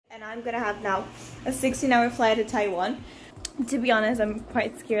And I'm gonna have now a 16-hour flight to Taiwan. To be honest, I'm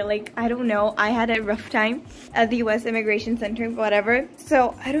quite scared. Like, I don't know. I had a rough time at the US Immigration Center, whatever.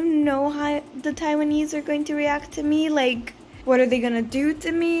 So I don't know how the Taiwanese are going to react to me. Like, what are they gonna do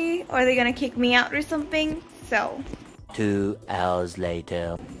to me? Are they gonna kick me out or something? So 2 hours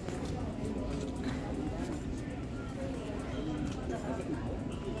later.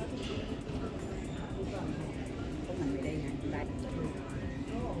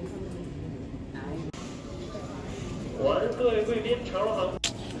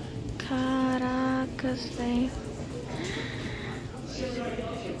 Caracas, velho.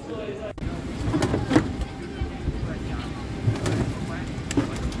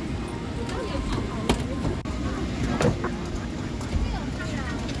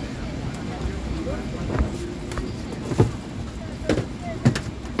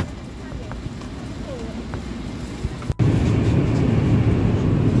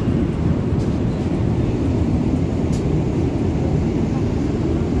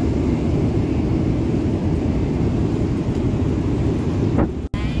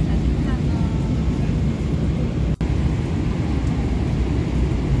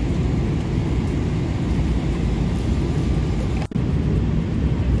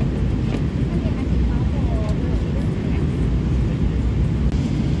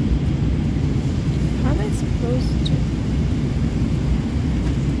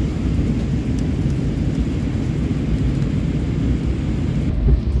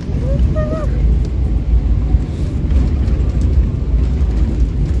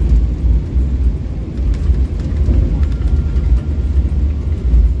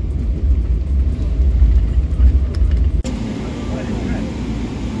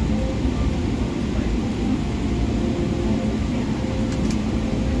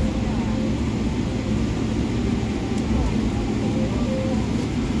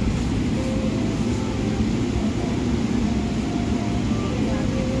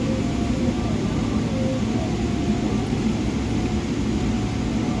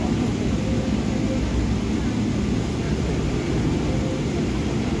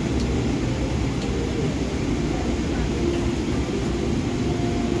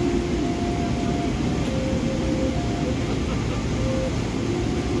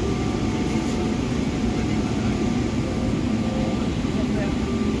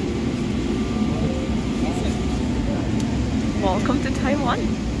 Welcome to Taiwan.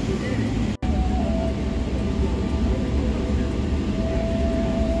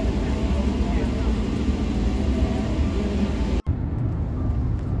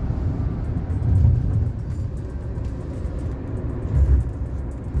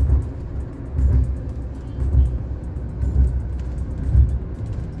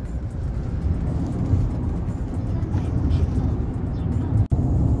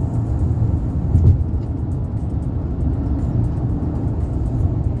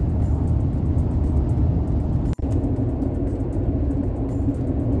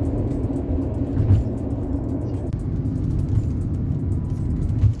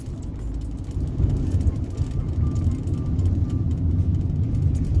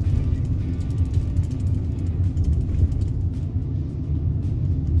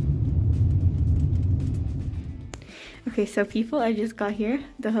 Okay, so people, I just got here,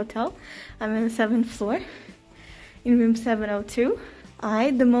 the hotel. I'm in the 7th floor, in room 702.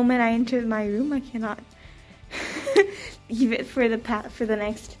 The moment I entered my room, I cannot leave it for the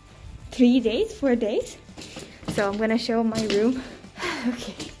next 4 days. So I'm gonna show my room.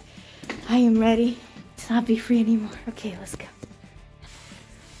 Okay, I am ready to not be free anymore. Okay, let's go.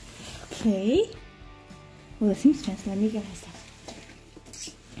 Okay. Well, it seems fancy. Let me get my stuff.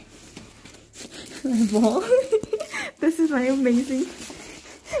 My ball. This is my amazing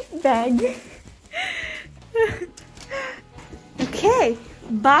bag. Okay,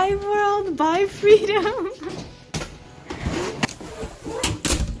 bye world, bye freedom.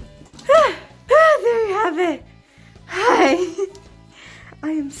 There you have it. Hi.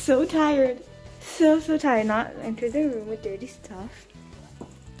 I am so tired. So tired. Not enter the room with dirty stuff.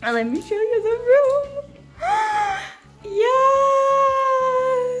 And let me show you the room.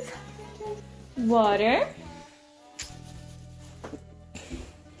 Yes. Water.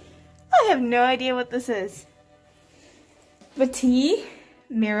 I have no idea what this is. But tea,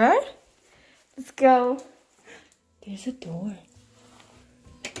 mirror. Let's go. There's a door.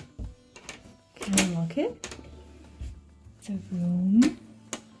 Can I lock it? It's a room.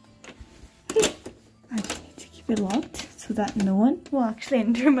 I need to keep it locked so that no one will actually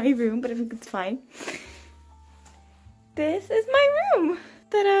enter my room, but I think it's fine. This is my room.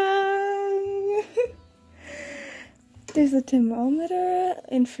 Ta-da! There's a thermometer,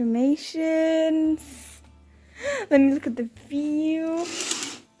 information. Let me look at the view.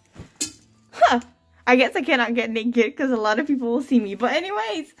 Huh. I guess I cannot get naked because a lot of people will see me. But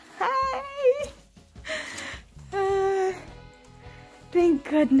anyways, hi. Thank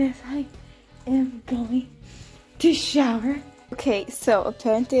goodness I am going to shower. Okay, so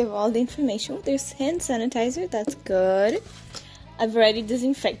apparently I have all the information. There's hand sanitizer, that's good. I've already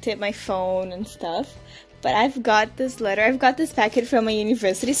disinfected my phone and stuff. But I've got this letter, I've got this packet from my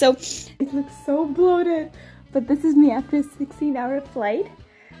university, so it looks so bloated. But this is me after a 16-hour flight.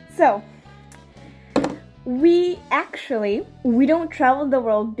 So, we don't travel the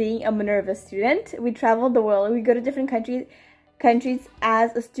world being a Minerva student. We travel the world, we go to different countries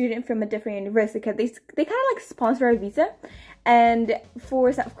as a student from a different university, because they kind of like sponsor our visa. And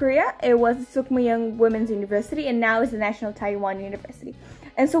for South Korea, it was the Sophomore Young Women's University, and now it's the National Taiwan University.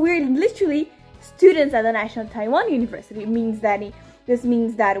 And so we're literally students at the National Taiwan University. This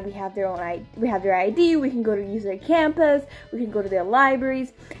means that we have their ID, we can go to use their campus, we can go to their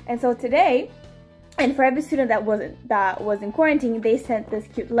libraries. And so today, and for every student that was in quarantine, they sent this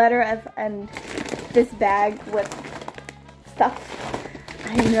cute letter and this bag with stuff.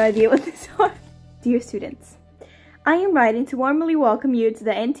 I have no idea what this are. Dear students, I am writing to warmly welcome you to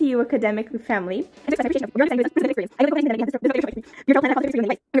the NTU academic family.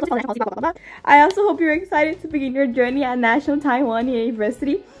 I also hope you're excited to begin your journey at National Taiwan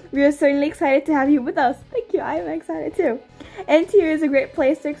University. We are certainly excited to have you with us. Thank you, I am excited too. NTU is a great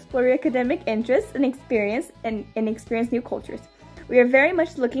place to explore your academic interests and experience new cultures. We are very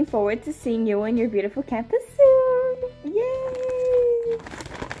much looking forward to seeing you on your beautiful campus soon. Yay!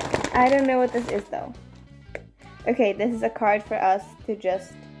 I don't know what this is though. Okay, this is a card for us to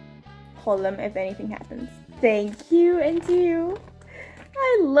just hold them if anything happens. Thank you, NTU.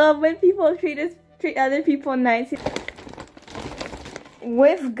 I love when people treat other people nice.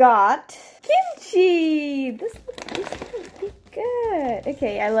 We've got kimchi. This looks pretty good.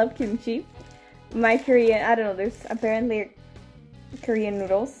 Okay, I love kimchi. My Korean, I don't know, there's apparently Korean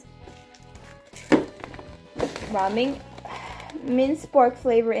noodles. Ramen. Minced pork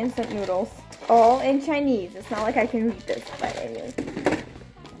flavor instant noodles. All in Chinese. It's not like I can read this, but anyways.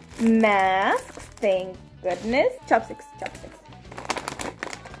 Masks. Thank goodness. Chopsticks.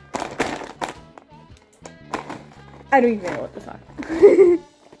 I don't even know what those are.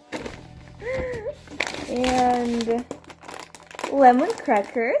 And lemon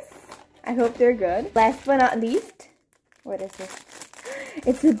crackers. I hope they're good. Last but not least, what is this?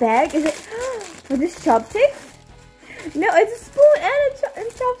 It's a bag. Is it for this chopsticks? No, it's a spoon and a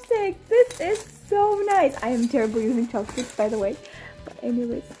chopstick. This is so nice. I am terrible using chopsticks, by the way. But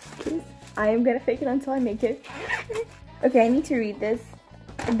anyways, please, I am gonna fake it until I make it. Okay, I need to read this.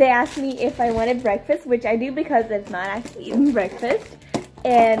 They asked me if I wanted breakfast, which I do because it's not actually eating breakfast.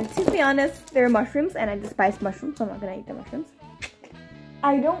 And to be honest, they're mushrooms, and I despise mushrooms, so I'm not gonna eat the mushrooms.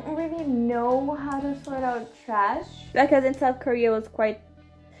 I don't really know how to sort out trash, because in South Korea it was quite...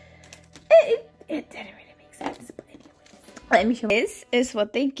 It didn't really make sense, but anyways. Let me show you. This is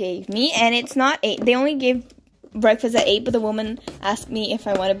what they gave me, and it's not 8. They only gave breakfast at 8, but the woman asked me if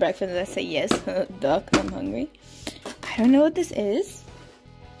I wanted breakfast, and I said yes. Duck, I'm hungry. I don't know what this is.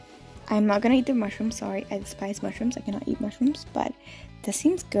 I'm not gonna eat the mushrooms, sorry. I despise mushrooms. I cannot eat mushrooms, but this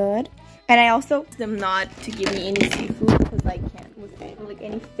seems good. And I also asked them not to give me any seafood because I can't with like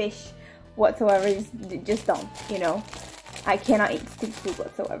any fish whatsoever. Just don't, you know. I cannot eat seafood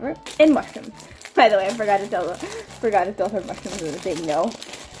whatsoever. And mushrooms. By the way, I forgot to tell her mushrooms was a big no.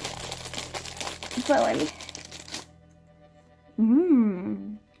 But let me.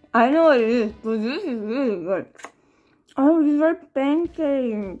 I know what it is, but this is really good. Oh, these are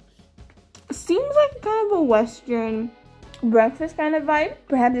pancakes. Seems like kind of a Western breakfast kind of vibe.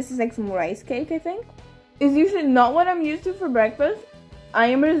 Perhaps this is like some rice cake, I think. It's usually not what I'm used to for breakfast. I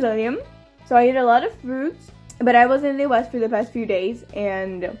am Brazilian, so I eat a lot of fruits. But I was in the US for the past few days,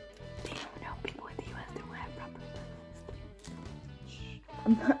 and they don't know, people in the US don't have proper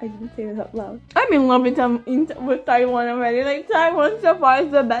breakfast. I didn't say this out loud. I'm in love with Taiwan already. Like, Taiwan so far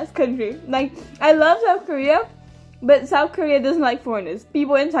is the best country. Like, I love South Korea, but South Korea doesn't like foreigners.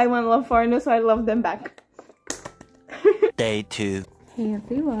 People in Taiwan love foreigners, so I love them back. Day 2. Hey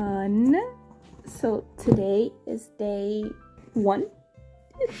everyone. So today is day 1.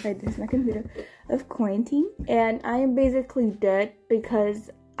 Right, this is my computer. Of quarantine. And I am basically dead because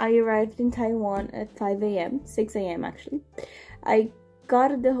I arrived in Taiwan at 5 a.m. 6 a.m. actually. I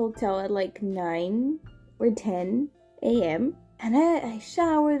got at the hotel at like 9 or 10 a.m. And I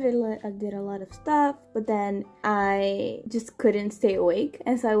showered, I did a lot of stuff, but then I just couldn't stay awake.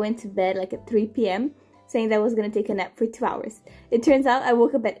 And so I went to bed like at 3 p.m. saying that I was gonna take a nap for 2 hours. It turns out I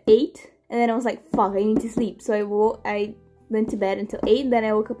woke up at 8, and then I was like, fuck, I need to sleep. So I went to bed until 8, then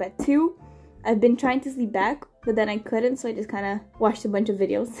I woke up at 2. I've been trying to sleep back, but then I couldn't, so I just kind of watched a bunch of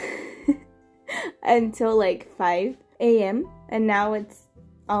videos until like 5 a.m. And now it's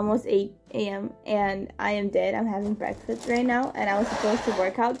almost 8 a.m. and I am dead. I'm having breakfast right now, and I was supposed to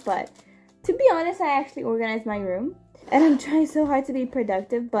work out, but to be honest, I actually organized my room, and I'm trying so hard to be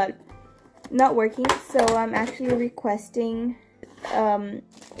productive, but not working. So I'm actually requesting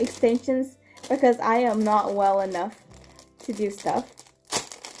extensions because I am not well enough to do stuff.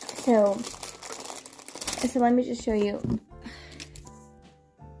 So let me just show you.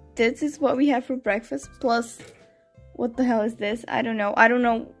 This is what we have for breakfast, plus what the hell is this? I don't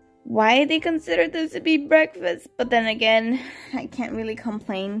know why they consider this to be breakfast, but then again, I can't really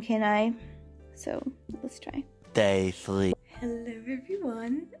complain, can I? So let's try. Day 3. Hello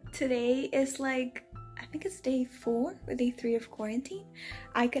everyone. Today is like, I think it's day 4 or day 3 of quarantine.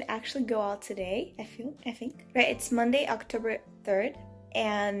 I could actually go out today, I think. Right, it's Monday, October 3rd,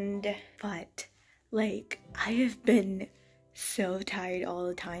 but like, I have been so tired all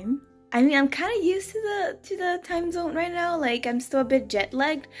the time. I mean, I'm kind of used to the time zone right now. Like, I'm still a bit jet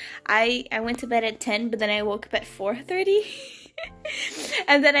lagged. I went to bed at 10, but then I woke up at 4:30.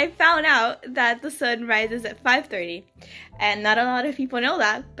 And then I found out that the sun rises at 5:30. And not a lot of people know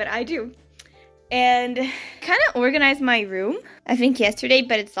that, but I do. And kind of organized my room, I think yesterday,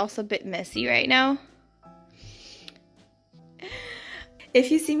 but it's also a bit messy right now. If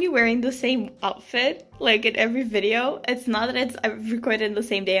you see me wearing the same outfit, like in every video, it's not that I've recorded the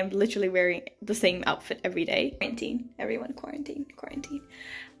same day. I'm literally wearing the same outfit every day. Quarantine. Everyone quarantine.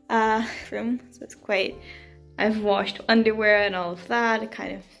 Room. So it's quite... I've washed underwear and all of that.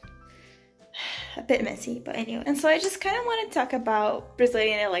 Kind of a bit messy, but anyway. And so I just kind of want to talk about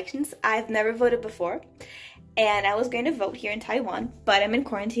Brazilian elections. I've never voted before. And I was going to vote here in Taiwan, but I'm in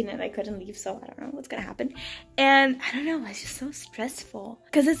quarantine and I couldn't leave, so I don't know what's gonna happen. And I don't know, it's just so stressful.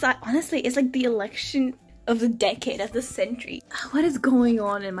 Because it's like, honestly, it's like the election of the decade, of the century. What is going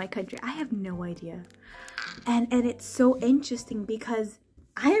on in my country? I have no idea. And it's so interesting because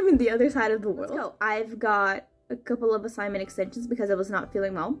I am in the other side of the world. So I've got a couple of assignment extensions because I was not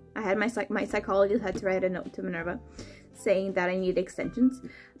feeling well. I had my psychologist had to write a note to Minerva saying that I needed extensions,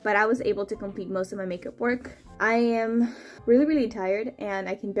 but I was able to complete most of my makeup work. I am really tired and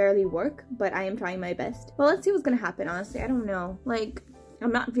I can barely work, but I am trying my best. Well, let's see what's gonna happen, honestly. I don't know. Like,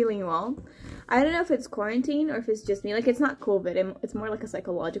 I'm not feeling well. I don't know if it's quarantine or if it's just me. Like, it's not COVID. It's more like a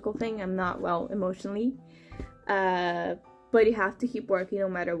psychological thing. I'm not well emotionally. But you have to keep working no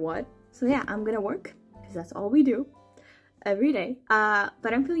matter what. So yeah, I'm gonna work because that's all we do every day.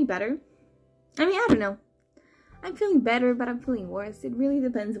 But I'm feeling better. I mean, I don't know. I'm feeling better, but I'm feeling worse. It really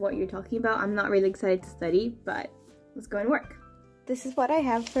depends what you're talking about. I'm not really excited to study, but let's go and work. This is what I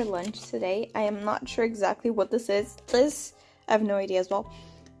have for lunch today. I am not sure exactly what this is. I have no idea as well.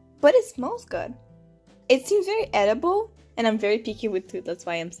 But it smells good. It seems very edible, and I'm very picky with food. That's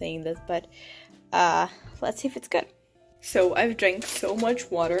why I'm saying this, but let's see if it's good. So I've drank so much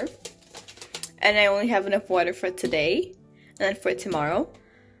water, and I only have enough water for today and then for tomorrow.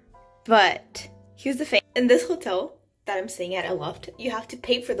 But here's the thing. In this hotel that I'm staying at, a loft, you have to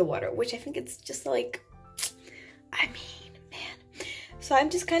pay for the water, which I think it's just like, I mean, man. So I'm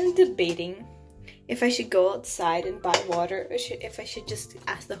just kind of debating if I should go outside and buy water or if I should just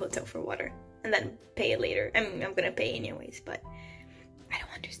ask the hotel for water and then pay it later. I mean, I'm gonna pay anyways, but I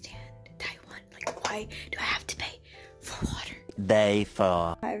don't understand Taiwan. Like, why do I have to pay for water? Day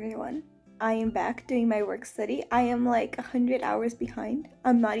 4. Hi everyone. I am back doing my work study. I am like 100 hours behind.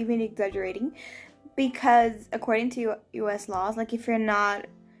 I'm not even exaggerating. Because according to US laws, like if you're not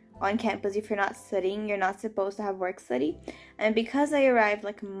on campus, if you're not studying, you're not supposed to have work study. And because I arrived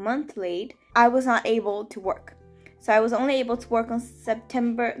like a month late, I was not able to work. So I was only able to work on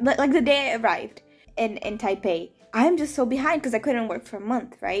September, like the day I arrived in Taipei. I am just so behind because I couldn't work for a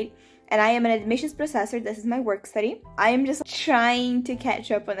month, right? And I am an admissions processor. This is my work study. I am just trying to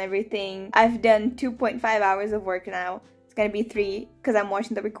catch up on everything. I've done 2.5 hours of work now. It's gonna be 3 because I'm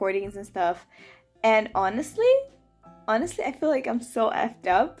watching the recordings and stuff. And honestly, I feel like I'm so effed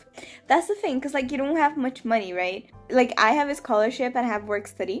up. That's the thing, because like you don't have much money, right? Like I have a scholarship and I have work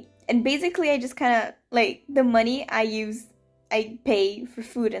study. And basically I just kind of, like the money I pay for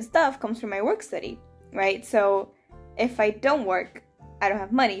food and stuff comes from my work study, right? So if I don't work, I don't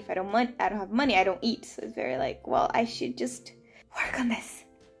have money. If I don't have money, I don't eat. So it's very like, well, I should just work on this.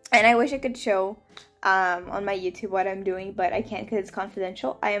 And I wish I could show on my YouTube what I'm doing, but I can't because it's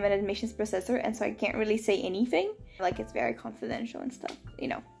confidential. I am an admissions processor, and so I can't really say anything. Like, it's very confidential and stuff, you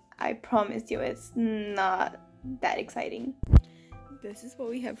know. I promise you it's not that exciting. This is what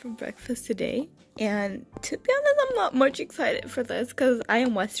we have for breakfast today, and to be honest, I'm not much excited for this because I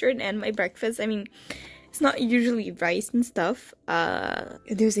am Western and my breakfast, I mean, it's not usually rice and stuff.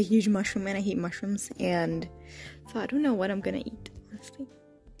 There's a huge mushroom and I hate mushrooms, and so I don't know what I'm gonna eat, honestly.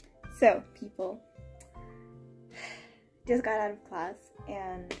 So, people, just got out of class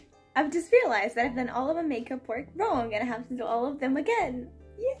and I've just realized that I've done all of my makeup work wrong and I have to do all of them again.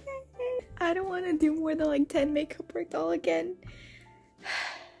 Yay! I don't want to do more than like 10 makeup work all again.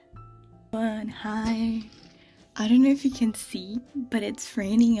 Hi. I don't know if you can see, but it's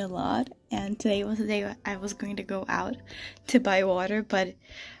raining a lot, and today was the day I was going to go out to buy water, but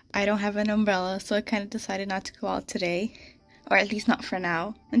I don't have an umbrella, so I kind of decided not to go out today, or at least not for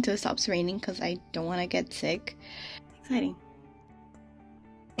now, until it stops raining, because I don't want to get sick. Exciting.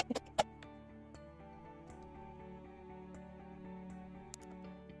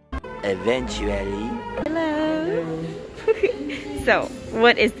 Eventually. Hello. So,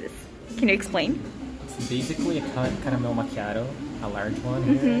 what is this? Can you explain? It's basically a caramel macchiato, a large one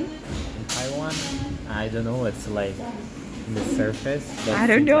here in Taiwan. I don't know, it's like in the surface. I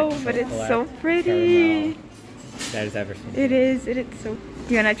don't know, like but it's chocolate, so pretty. caramel. That is everything. It is so. Do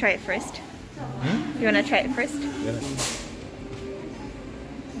you wanna try it first? You wanna try it first? Yeah.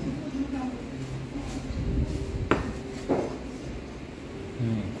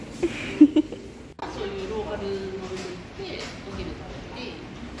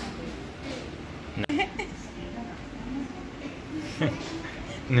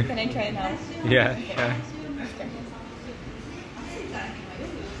 Can I try it now? Yeah, yeah.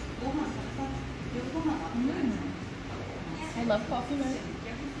 I love coffee milk.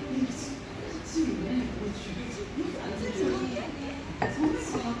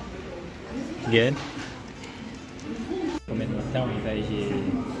 Good? Comendo então, ao invés de...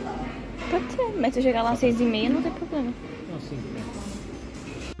 Pode ser, mas se eu chegar lá às 6h30 não tem problema. Não, sim.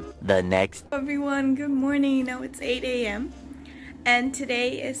 The next. Everyone, good morning. Now it's 8 a.m. and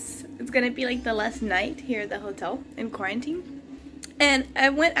today it's gonna be like the last night here at the hotel in quarantine. And I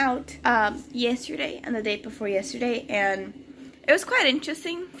went out yesterday and the day before yesterday, and it was quite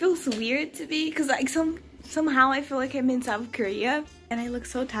interesting. Feels weird to be, because like somehow I feel like I'm in South Korea and I look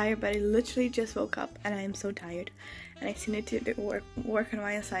so tired, but I literally just woke up and I am so tired and I still need to do work on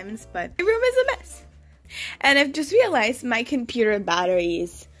my assignments, but my room is a mess. And I've just realized my computer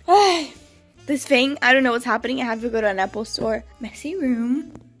batteries. This thing, I don't know what's happening. I have to go to an Apple store. Messy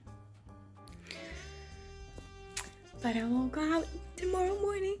room. But I will go out tomorrow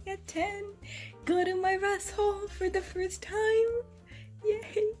morning at 10. Go to my rest hall for the first time.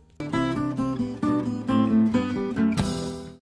 Yay.